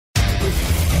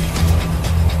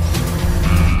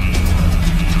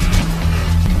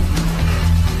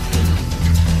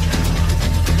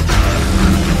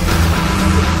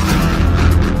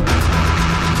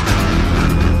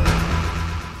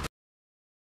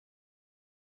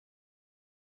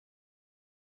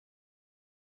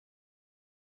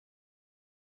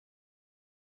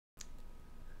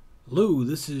Hello,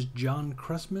 this is John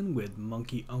Cressman with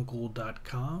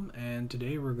monkeyuncle.com, and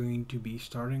today we're going to be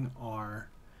starting our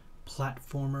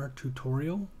platformer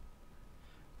tutorial.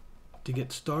 To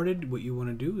get started, what you want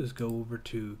to do is go over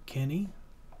to kenney.nl,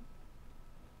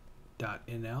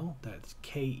 that's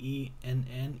kenney.nl.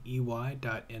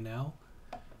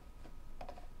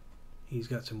 He's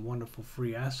got some wonderful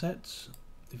free assets.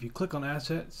 If you click on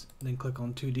assets, then click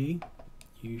on 2D,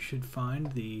 you should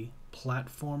find the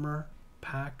platformer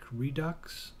pack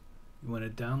Redux. You want to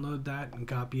download that and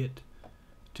copy it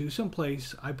to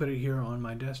someplace. I put it here on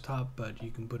my desktop, but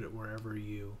you can put it wherever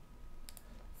you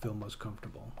feel most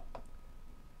comfortable.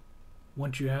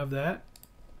 Once you have that,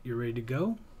 you're ready to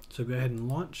go. So go ahead and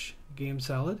launch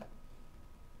GameSalad.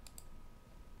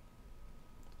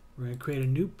 We're going to create a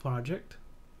new project.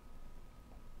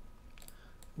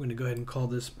 We're going to go ahead and call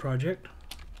this project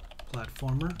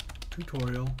Platformer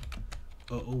Tutorial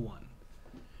 001.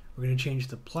 We're going to change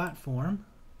the platform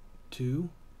to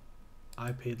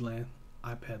iPad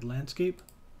landscape.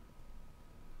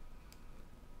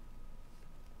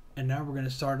 And now we're going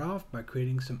to start off by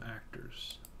creating some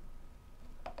actors.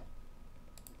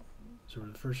 So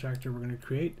the first actor we're going to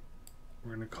create,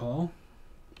 we're going to call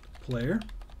player.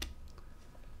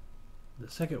 The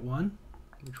second one,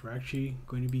 which we're actually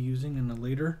going to be using in a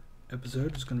later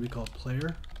episode, is going to be called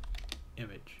player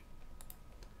image.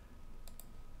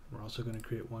 We're also going to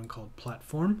create one called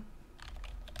platform.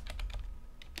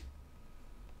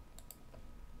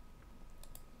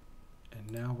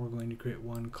 And now we're going to create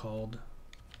one called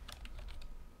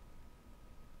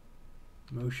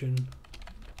motion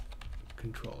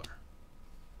controller.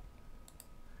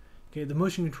 Okay, the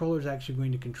motion controller is actually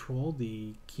going to control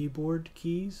the keyboard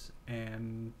keys,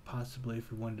 and possibly if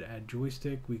we wanted to add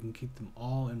joystick, we can keep them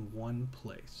all in one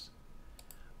place.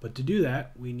 But to do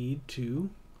that, we need to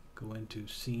go into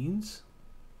scenes,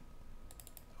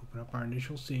 open up our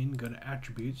initial scene, go to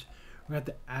attributes. We're going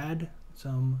to have to add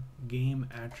some game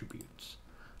attributes.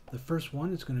 The first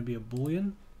one is going to be a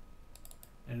boolean,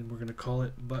 and we're going to call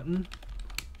it button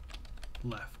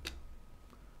left.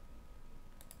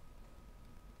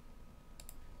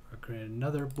 We'll create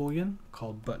another boolean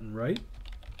called button right,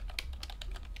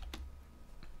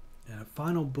 and a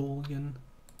final boolean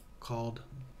called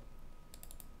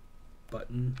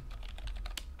button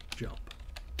jump.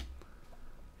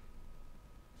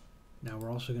 Now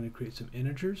we're also going to create some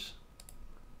integers.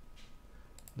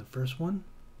 The first one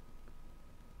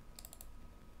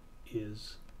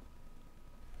is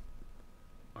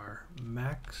our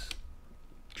max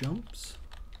jumps.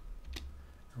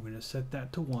 We're going to set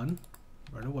that to 1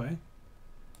 right away.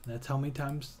 That's how many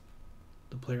times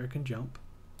the player can jump.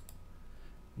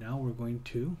 Now we're going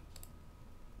to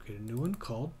create a new one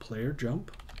called player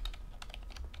jump.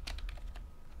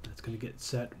 That's going to get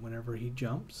set whenever he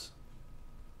jumps.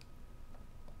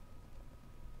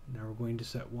 Now we're going to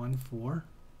set one for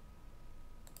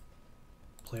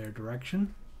player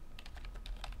direction.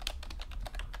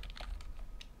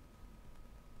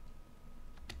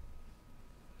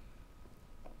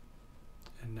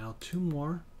 And now two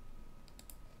more.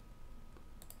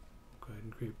 Go ahead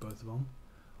and create both of them.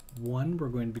 One we're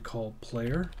going to be called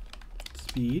player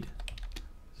speed.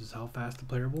 This is how fast the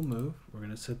player will move. We're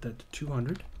going to set that to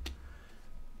 200.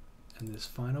 And this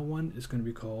final one is going to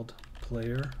be called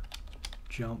player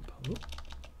jump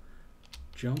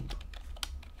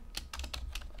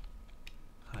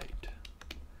height.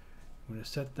 I'm going to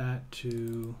set that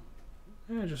to,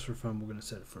 just for fun, we're going to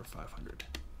set it for 500.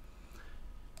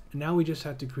 And now we just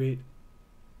have to create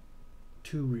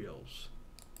two reels.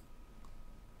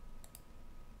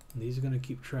 And these are going to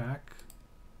keep track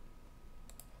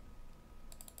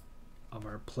of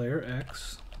our player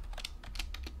X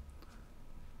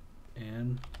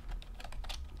and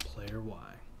player Y.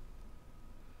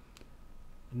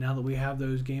 And now that we have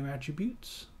those game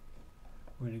attributes,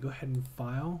 we're going to go ahead and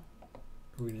file.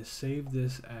 We're going to save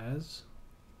this as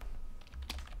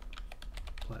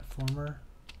platformer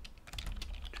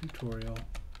tutorial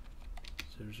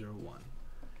 001.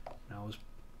 Now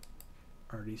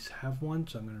I already have one,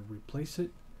 so I'm going to replace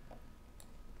it.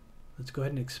 Let's go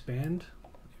ahead and expand,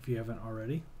 if you haven't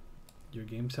already, your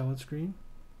GameSalad screen.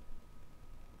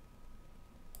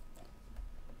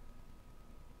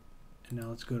 And now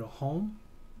let's go to home.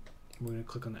 We're going to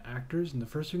click on the actors, and the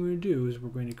first thing we're going to do is we're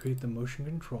going to create the motion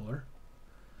controller.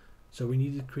 So we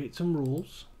need to create some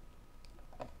rules.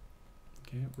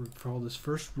 Okay, we'll follow this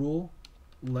first rule,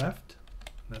 left.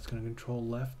 That's going to control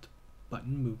left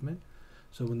button movement.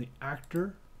 So when the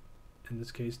actor, in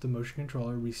this case the motion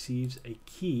controller, receives a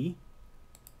key,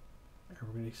 and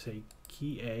we're going to say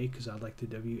key A because I like the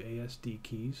WASD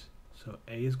keys. So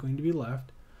A is going to be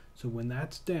left. So when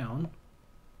that's down,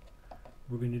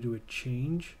 we're going to do a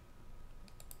change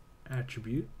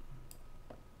attribute,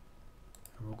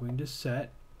 and we're going to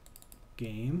set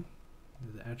game,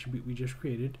 the attribute we just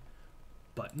created,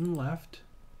 button left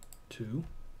to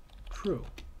true.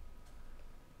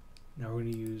 Now we're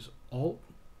going to use Alt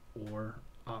or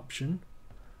Option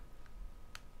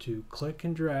to click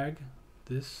and drag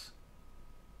this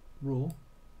rule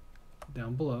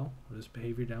down below, or this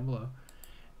behavior down below,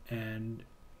 and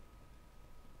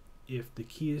if the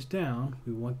key is down,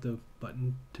 we want the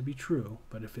button to be true,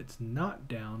 but if it's not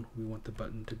down, we want the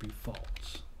button to be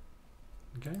false.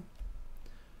 Okay?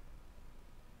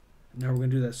 Now we're going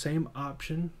to do that same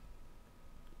Option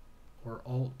or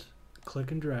Alt,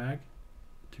 click and drag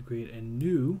to create a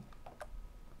new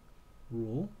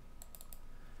rule,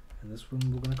 and this one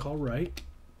we're going to call right.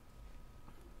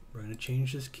 We're going to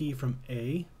change this key from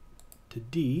A to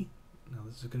D. Now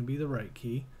this is going to be the right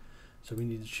key, so we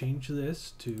need to change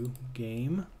this to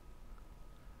game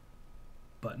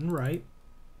button right.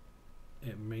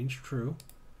 It remains true,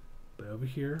 but over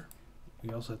here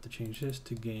we also have to change this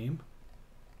to game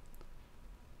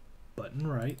button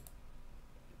right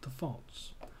to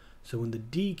false. So when the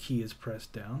D key is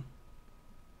pressed down,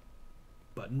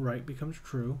 button right becomes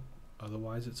true,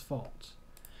 otherwise it's false.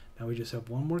 Now we just have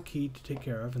one more key to take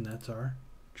care of, and that's our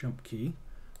jump key.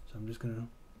 So I'm just going to,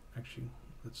 actually,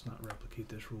 let's not replicate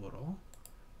this rule at all.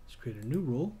 Let's create a new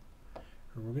rule,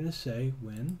 and we're going to say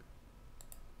when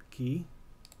key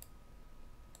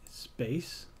is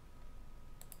space.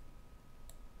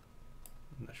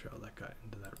 I'm not sure how that got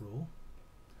into that rule.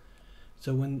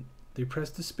 So when they press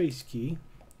the space key,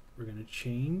 we're going to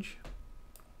change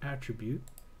attribute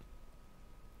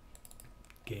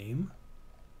game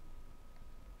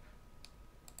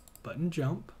button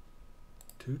jump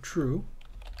to true.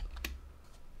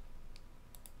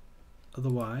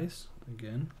 Otherwise,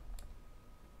 again,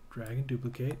 drag and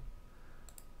duplicate,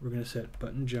 we're going to set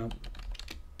button jump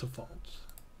to false.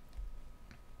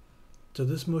 So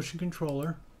this motion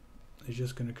controller is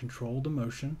just going to control the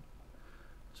motion.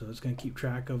 So it's going to keep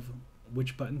track of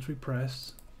which buttons we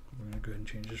press. We're going to go ahead and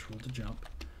change this rule to jump,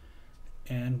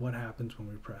 and what happens when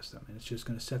we press them. And it's just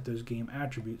going to set those game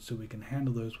attributes so we can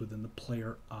handle those within the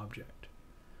player object.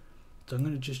 So I'm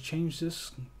going to just change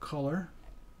this color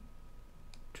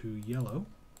to yellow,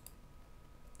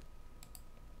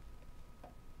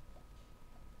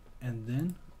 and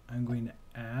then I'm going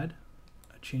to add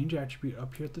a change attribute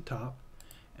up here at the top,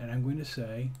 and I'm going to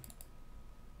say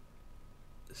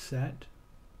set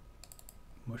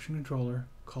motion controller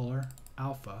color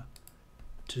alpha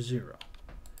to 0.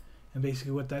 And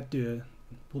basically what that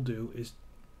will do is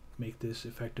make this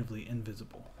effectively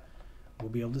invisible. We'll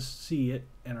be able to see it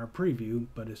in our preview,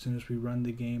 but as soon as we run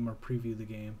the game or preview the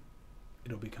game,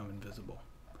 it'll become invisible.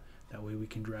 That way we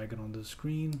can drag it onto the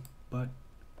screen, but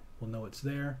we'll know it's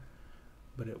there,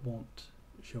 but it won't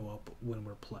show up when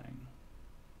we're playing.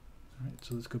 Alright,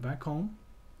 so let's go back home.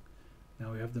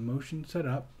 Now we have the motion set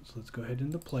up, so let's go ahead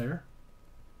into player.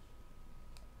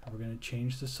 We're going to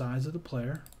change the size of the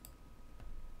player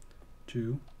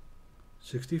to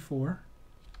 64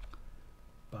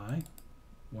 by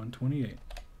 128.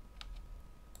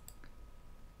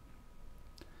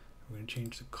 We're going to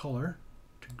change the color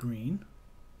to green,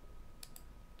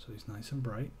 so he's nice and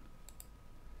bright.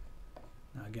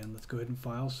 Now again, let's go ahead and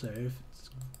file save. It's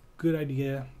a good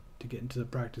idea to get into the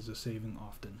practice of saving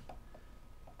often.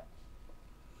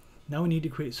 Now we need to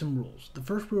create some rules. The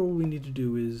first rule we need to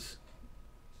do is,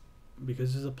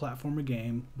 because this is a platformer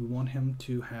game, we want him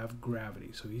to have gravity.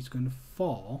 So he's going to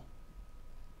fall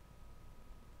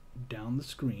down the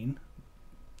screen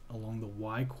along the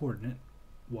Y coordinate.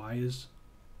 Y is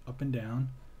up and down,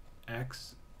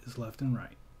 X is left and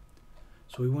right.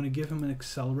 So we want to give him an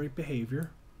accelerate behavior.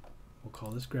 We'll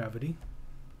call this gravity.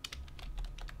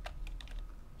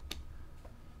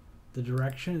 The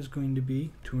direction is going to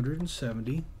be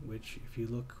 270, which if you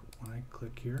look when I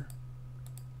click here,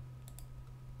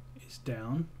 is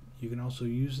down. You can also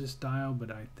use this dial,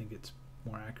 but I think it's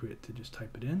more accurate to just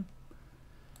type it in.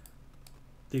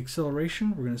 The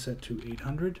acceleration we're going to set to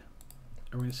 800,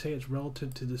 and we're going to say it's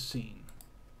relative to the scene.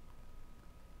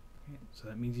 Okay, so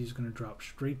that means he's going to drop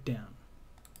straight down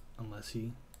unless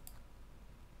he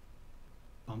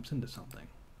bumps into something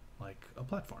like a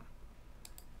platform.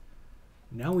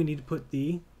 Now we need to put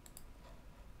the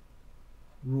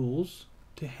rules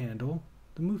to handle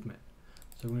the movement.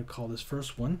 So we're going to call this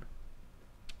first one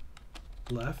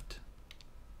left,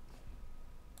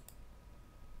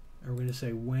 and we're going to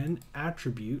say when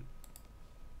attribute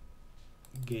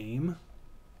game,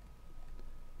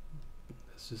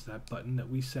 this is that button that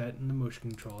we set in the motion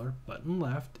controller, button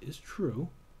left is true,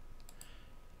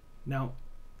 Now,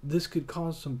 this could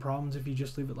cause some problems if you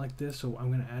just leave it like this, so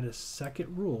I'm going to add a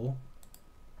second rule.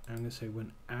 I'm going to say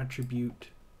when attribute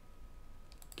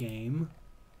game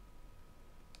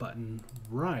button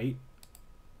right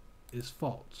is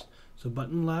false. So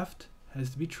button left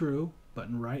has to be true,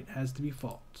 button right has to be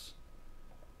false.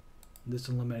 This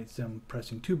eliminates them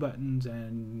pressing two buttons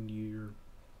and your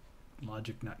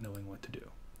logic not knowing what to do.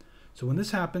 So when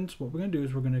this happens, what we're going to do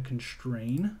is we're going to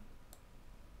constrain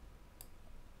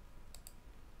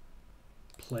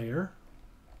player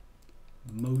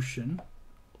motion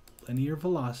linear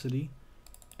velocity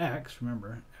x,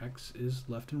 remember x is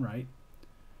left and right,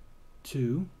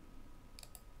 to,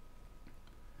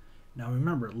 now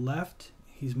remember left,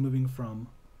 he's moving from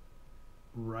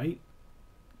right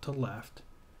to left,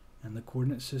 and the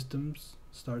coordinate system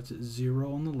starts at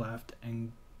 0 on the left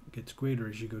and gets greater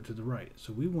as you go to the right.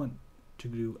 So we want to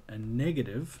do a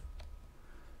negative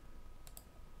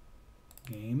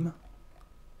game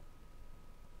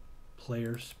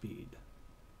player speed.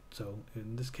 So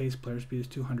in this case, player speed is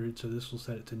 200, so this will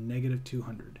set it to negative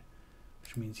 200,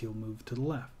 which means he'll move to the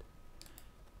left.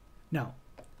 Now,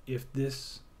 if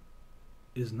this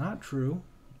is not true,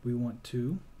 we want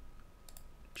to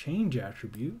change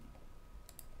attribute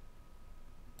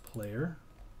player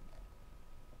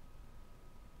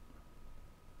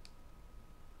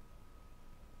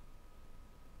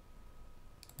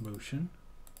motion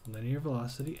linear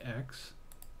velocity x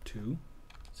to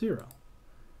 0.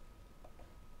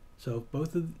 So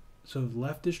if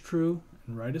left is true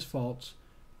and right is false,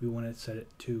 we want to set it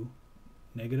to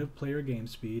negative player game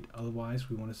speed, otherwise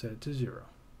we want to set it to 0.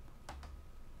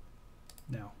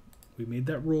 Now, we made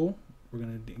that rule. We're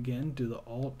going to again do the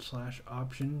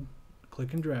Alt/Option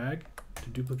click and drag to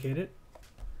duplicate it.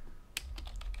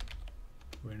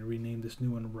 We're going to rename this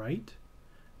new one right.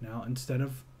 Now instead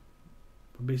of,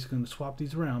 we're basically going to swap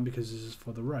these around because this is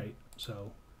for the right.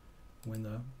 So when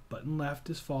the button left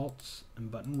is false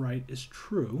and button right is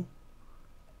true,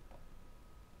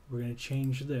 we're going to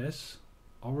change this.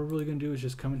 All we're really going to do is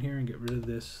just come in here and get rid of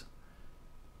this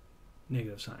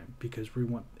negative sign because we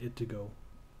want it to go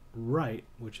right,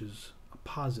 which is a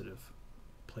positive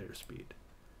player speed.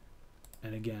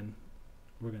 And again,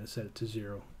 we're going to set it to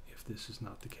 0 if this is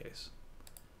not the case.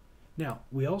 Now,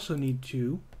 we also need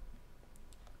to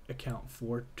account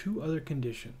for two other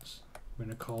conditions. We're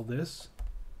going to call this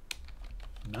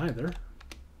neither,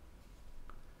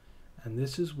 and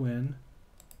this is when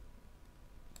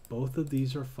both of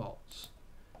these are false.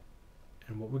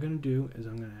 And what we're going to do is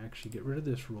I'm going to actually get rid of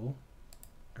this rule,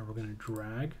 and we're going to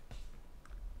drag,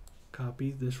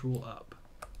 copy this rule up.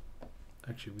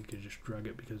 Actually, we could just drag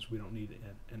it because we don't need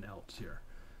an else here.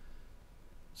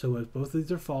 So if both of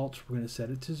these are false, we're going to set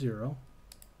it to 0.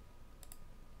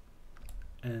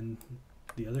 And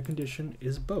the other condition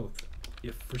is both.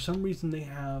 If for some reason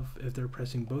if they're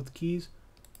pressing both keys,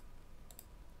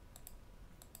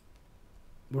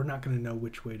 we're not going to know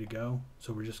which way to go,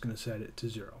 so we're just going to set it to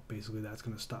 0. Basically, that's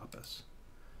going to stop us.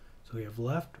 So we have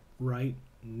left, right,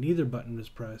 neither button is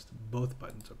pressed, both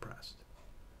buttons are pressed.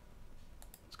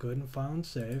 Let's go ahead and file and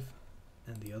save.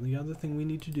 And the only other thing we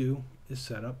need to do is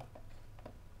set up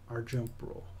our jump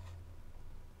rule.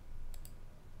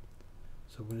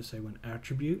 So we're going to say when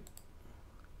attribute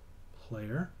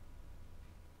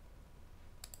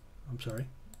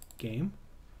game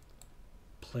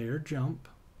player jump,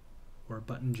 or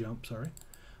button jump,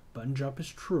 button jump is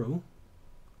true.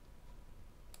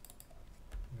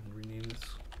 I'm going to rename this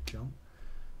jump.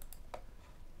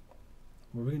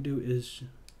 What we're going to do is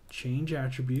change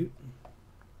attribute.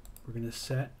 We're going to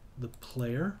set the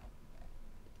player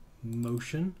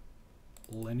motion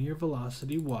linear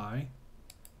velocity y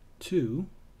to,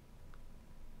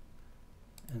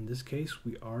 in this case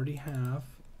we already have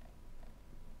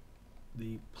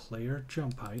the player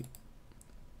jump height,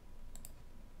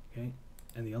 okay,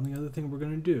 and the only other thing we're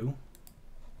going to do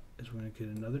is we're going to get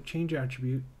another change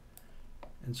attribute,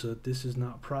 and so that this is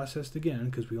not processed again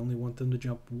because we only want them to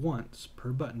jump once per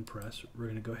button press, we're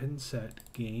going to go ahead and set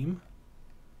game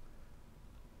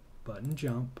button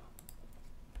jump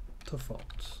to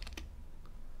false.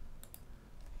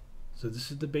 So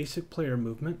this is the basic player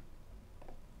movement.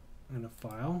 I'm going to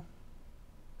file,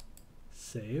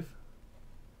 save,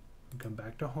 and come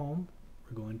back to home.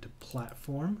 We're going to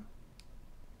platform.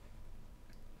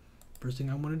 First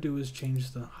thing I want to do is change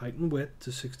the height and width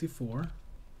to 64.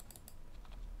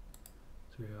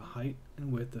 So we have a height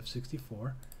and width of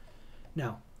 64.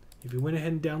 Now, if you went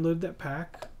ahead and downloaded that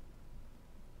pack,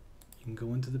 you can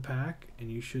go into the pack and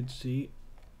you should see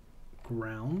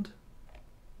ground.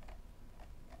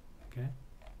 Okay,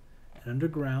 and under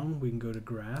ground we can go to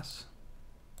grass,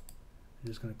 I'm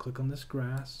just going to click on this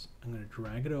grass. I'm going to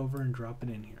drag it over and drop it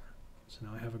in here. So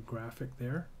now I have a graphic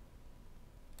there.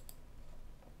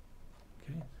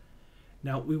 Okay.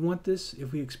 Now we want this,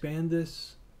 if we expand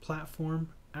this platform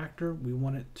actor, we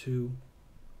want it to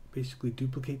basically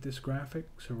duplicate this graphic.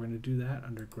 So we're going to do that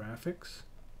under graphics.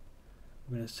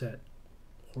 We're going to set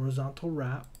horizontal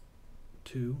wrap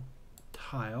to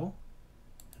tile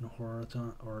and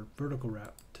horizontal or vertical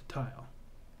wrap to tile.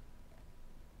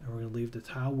 And we're going to leave the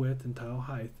tile width and tile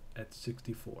height at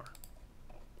 64.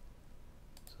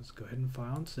 So let's go ahead and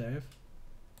file and save.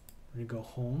 We're going to go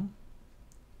home.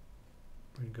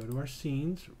 We're going to go to our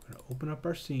scenes. We're going to open up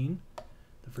our scene.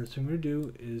 The first thing we're going to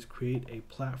do is create a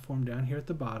platform down here at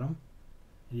the bottom.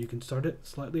 And you can start it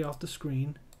slightly off the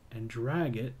screen and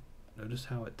drag it. Notice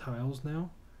how it tiles now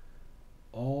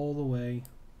all the way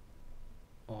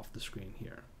off the screen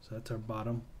here. So that's our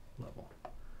bottom level.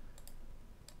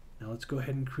 Now let's go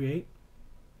ahead and create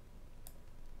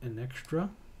an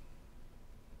extra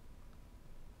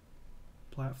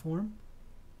platform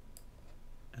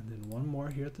and then one more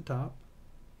here at the top.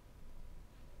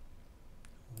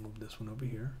 We'll move this one over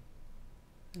here.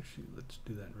 Actually, let's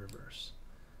do that in reverse.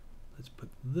 Let's put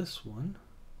this one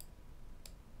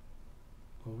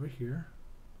over here.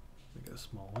 Make a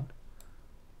small one.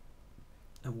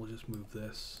 And we'll just move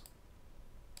this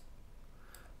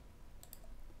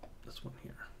one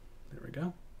here. There we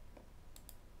go.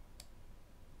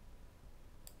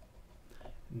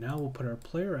 Now we'll put our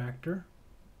player actor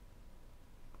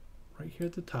right here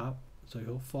at the top, so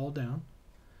he'll fall down.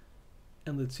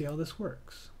 And let's see how this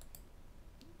works.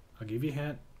 I'll give you a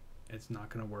hint, it's not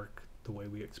going to work the way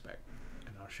we expect,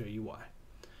 and I'll show you why.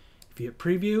 If you hit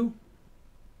preview,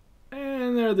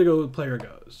 and there the player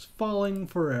goes, falling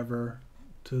forever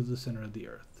to the center of the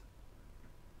earth.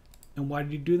 And why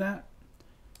did you do that?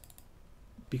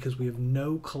 Because we have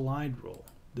no collide rule.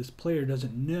 This player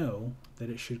doesn't know that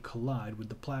it should collide with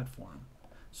the platform.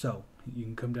 So you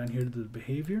can come down here to the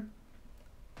behavior,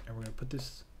 and we're going to put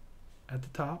this at the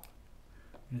top.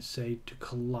 I'm going to say to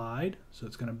collide, so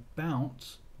it's going to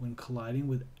bounce when colliding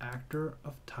with actor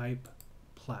of type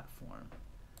platform.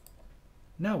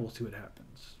 Now we'll see what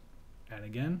happens. And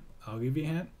again, I'll give you a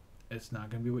hint, it's not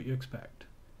going to be what you expect.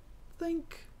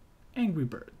 Think Angry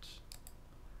Birds.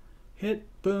 Hit,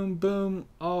 boom, boom,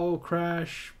 oh,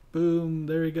 crash, boom,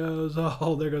 there he goes,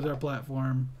 oh, there goes our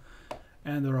platform.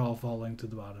 And they're all falling to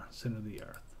the bottom, center of the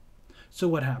earth. So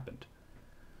what happened?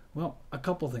 Well, a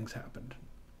couple things happened.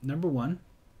 Number one,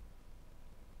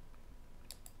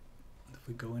 if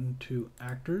we go into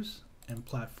actors and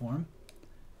platform,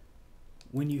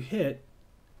 when you hit,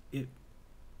 it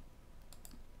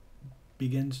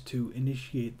begins to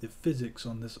initiate the physics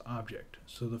on this object.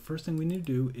 So the first thing we need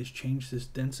to do is change this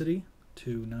density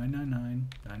to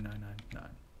 999,9999.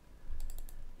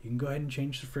 You can go ahead and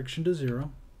change the friction to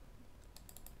 0,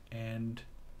 and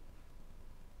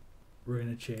we're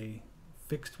going to change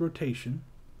fixed rotation,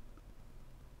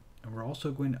 and we're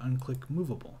also going to unclick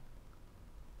movable.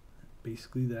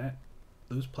 Basically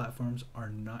those platforms are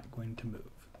not going to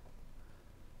move.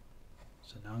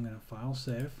 So now I'm going to file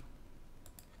save.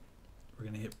 We're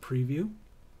going to hit preview,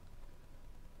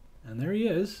 and there he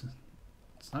is.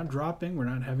 It's not dropping, we're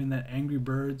not having that Angry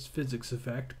Birds physics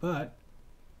effect, but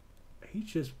he's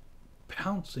just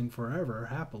bouncing forever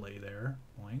happily there.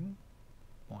 Boing,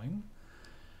 boing.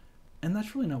 And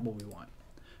that's really not what we want.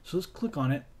 So let's click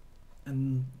on it,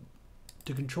 and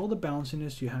to control the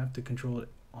bounciness, you have to control it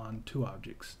on two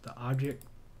objects. The object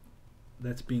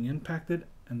that's being impacted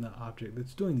and the object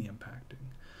that's doing the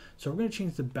impacting. So we're going to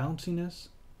change the bounciness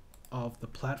of the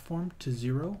platform to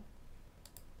 0,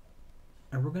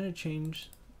 and we're going to change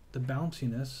the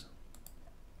bounciness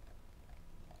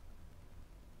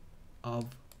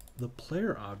of the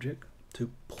player object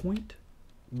to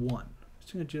 0.1.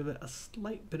 It's going to give it a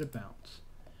slight bit of bounce.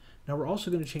 Now we're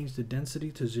also going to change the density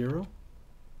to 0,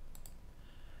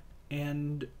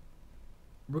 and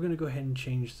we're going to go ahead and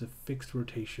change the fixed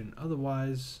rotation.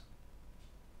 Otherwise,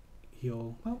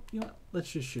 he'll, well, you know what?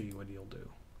 Let's just show you what he'll do.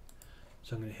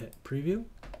 So I'm going to hit preview.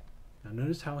 Now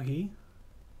notice how he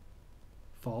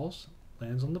falls,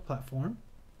 lands on the platform.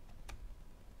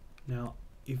 Now,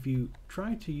 if you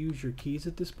try to use your keys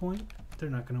at this point,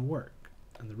 they're not going to work.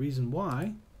 And the reason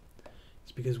why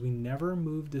is because we never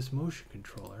moved this motion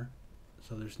controller,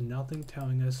 so there's nothing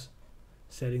telling us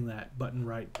setting that button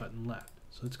right, button left.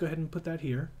 So let's go ahead and put that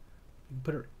here. We can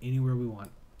put it anywhere we want.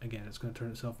 Again, it's going to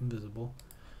turn itself invisible.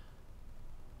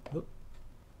 Whoop.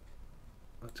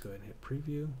 Let's go ahead and hit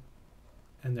preview,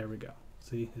 and there we go.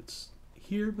 See, it's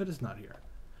here, but it's not here.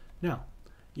 Now,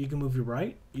 you can move your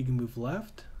right, you can move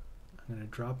left. I'm going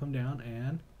to drop them down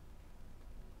and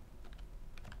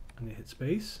I'm going to hit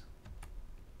space.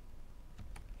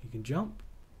 You can jump,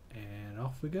 and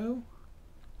off we go.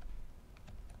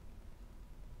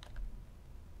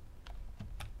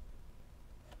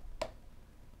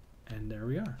 And there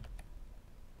we are.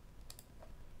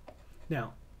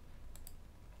 Now,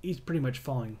 he's pretty much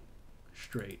falling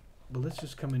straight, but let's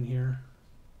just come in here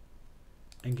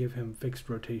and give him fixed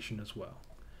rotation as well.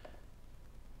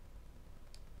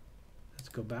 Let's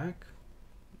go back.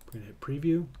 We're going to hit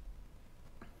preview.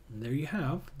 And there you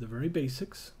have the very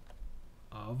basics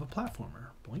of a platformer.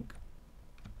 Blink.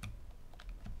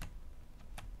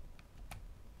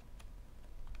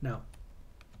 Now,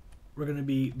 we're going to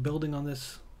be building on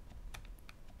this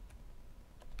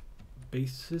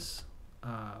basis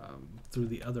through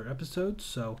the other episodes.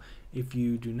 So if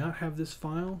you do not have this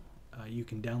file, you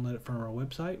can download it from our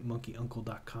website,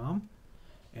 monkeyuncle.com.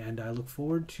 And I look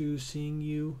forward to seeing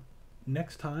you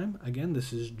next time. Again,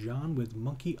 this is John with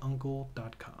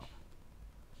monkeyuncle.com.